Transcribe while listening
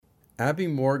Abby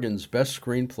Morgan's best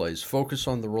screenplays focus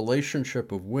on the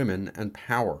relationship of women and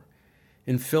power.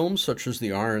 In films such as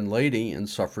The Iron Lady and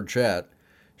Suffragette,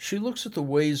 she looks at the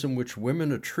ways in which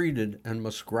women are treated and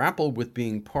must grapple with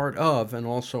being part of and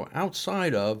also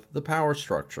outside of the power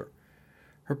structure.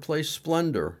 Her play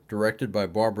Splendor, directed by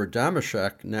Barbara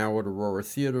Damashek, now at Aurora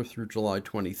Theatre through July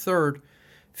 23rd,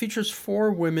 features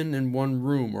four women in one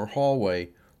room or hallway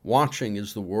watching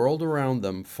as the world around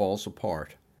them falls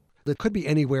apart. It could be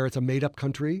anywhere. It's a made-up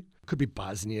country. It could be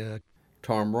Bosnia.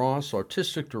 Tom Ross,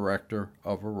 artistic director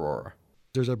of Aurora.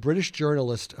 There's a British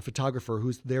journalist, a photographer,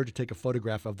 who's there to take a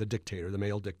photograph of the dictator, the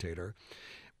male dictator,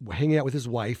 hanging out with his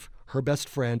wife, her best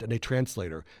friend, and a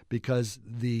translator, because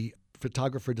the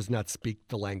photographer does not speak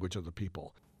the language of the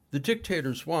people. The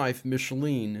dictator's wife,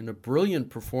 Micheline, in a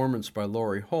brilliant performance by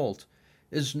Laurie Holt,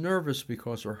 is nervous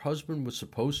because her husband was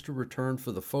supposed to return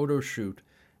for the photo shoot,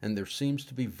 and there seems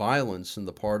to be violence in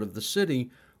the part of the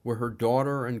city where her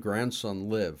daughter and grandson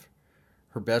live.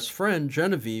 Her best friend,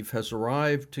 Genevieve, has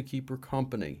arrived to keep her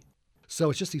company. So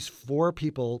it's just these four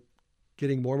people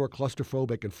getting more and more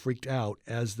claustrophobic and freaked out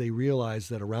as they realize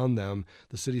that around them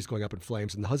the city's going up in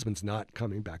flames and the husband's not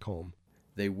coming back home.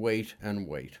 They wait and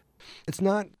wait. It's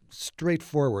not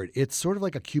straightforward. It's sort of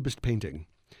like a cubist painting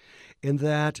in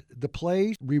that the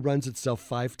play reruns itself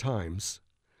 5 times,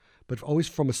 but always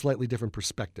from a slightly different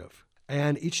perspective.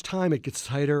 And each time it gets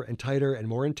tighter and tighter and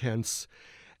more intense.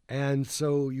 And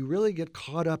so you really get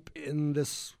caught up in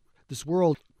this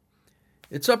world.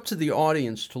 It's up to the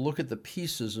audience to look at the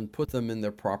pieces and put them in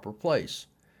their proper place.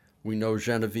 We know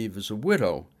Genevieve is a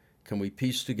widow. Can we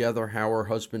piece together how her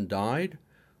husband died?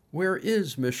 Where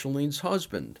is Micheline's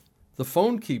husband? The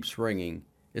phone keeps ringing.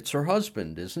 It's her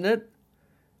husband, isn't it?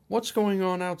 What's going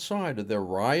on outside? Are there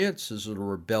riots? Is it a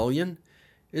rebellion?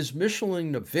 Is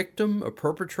Micheline a victim, a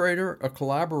perpetrator, a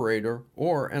collaborator,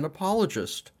 or an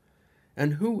apologist?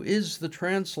 And who is the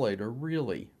translator,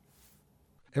 really?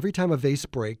 Every time a vase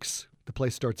breaks, the play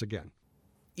starts again.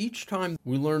 Each time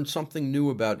we learn something new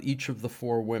about each of the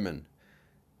four women.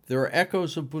 There are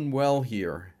echoes of Buñuel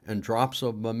here and drops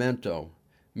of Memento.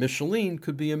 Micheline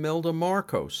could be Imelda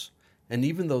Marcos, and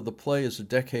even though the play is a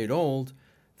decade old,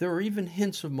 there are even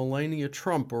hints of Melania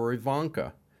Trump or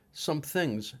Ivanka. Some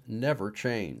things never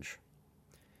change.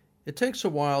 It takes a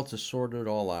while to sort it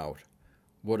all out.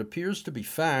 What appears to be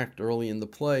fact early in the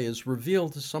play is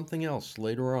revealed as something else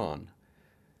later on.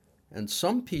 And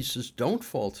some pieces don't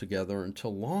fall together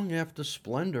until long after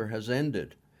Splendor has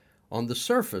ended. On the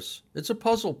surface, it's a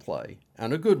puzzle play,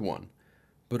 and a good one.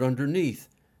 But underneath,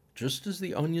 just as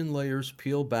the onion layers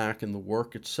peel back in the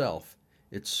work itself,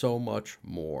 it's so much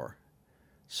more.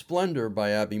 Splendor by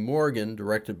Abby Morgan,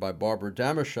 directed by Barbara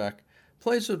Damashek,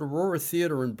 plays at Aurora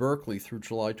Theatre in Berkeley through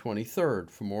July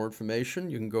 23rd. For more information,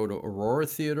 you can go to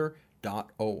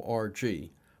auroratheatre.org.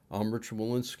 I'm Richard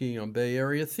Walensky on Bay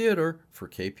Area Theatre for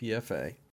KPFA.